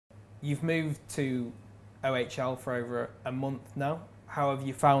You've moved to OHL for over a month now. How have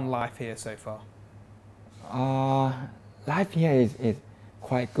you found life here so far? Life here is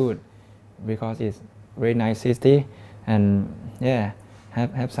quite good because it's very nice city, and yeah,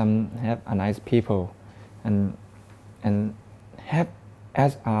 have a nice people, and have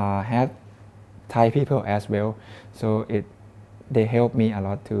Thai people as well. So they help me a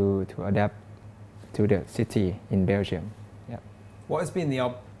lot to adapt to the city in Belgium. Yeah. What has been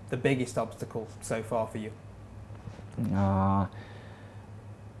the biggest obstacle so far for you?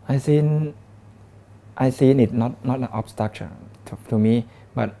 I seen it not an obstacle to me,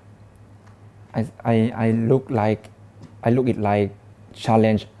 but I look it like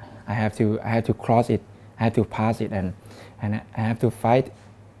challenge. I have to cross it. I have to pass it, and I have to fight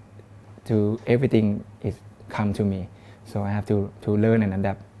to everything is come to me. So I have to learn and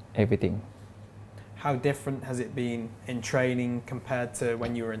adapt everything. How different has it been in training compared to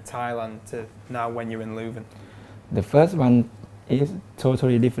when you were in Thailand to now when you're in Leuven? The first one is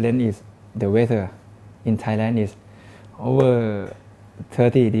totally different. Is the weather in Thailand is over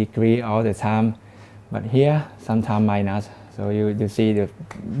 30 degrees all the time, but here sometimes minus. So you see the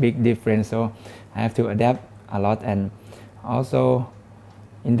big difference. So I have to adapt a lot, and also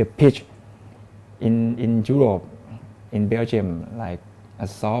in the pitch in Europe, in Belgium, like a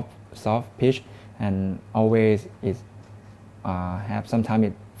soft pitch, and always is have sometimes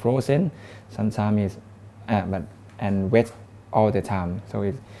it's frozen, sometimes it's and wet all the time. So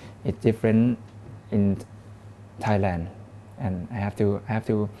it's different in Thailand, and I have to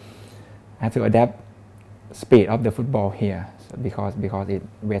adapt speed of the football here, so because it's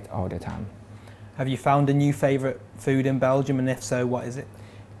wet all the time. Have you found a new favourite food in Belgium, and if so, what is it?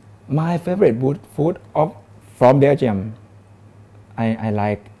 My favorite food from Belgium, I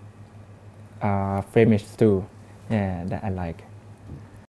like Flemish stew. Yeah, that I like.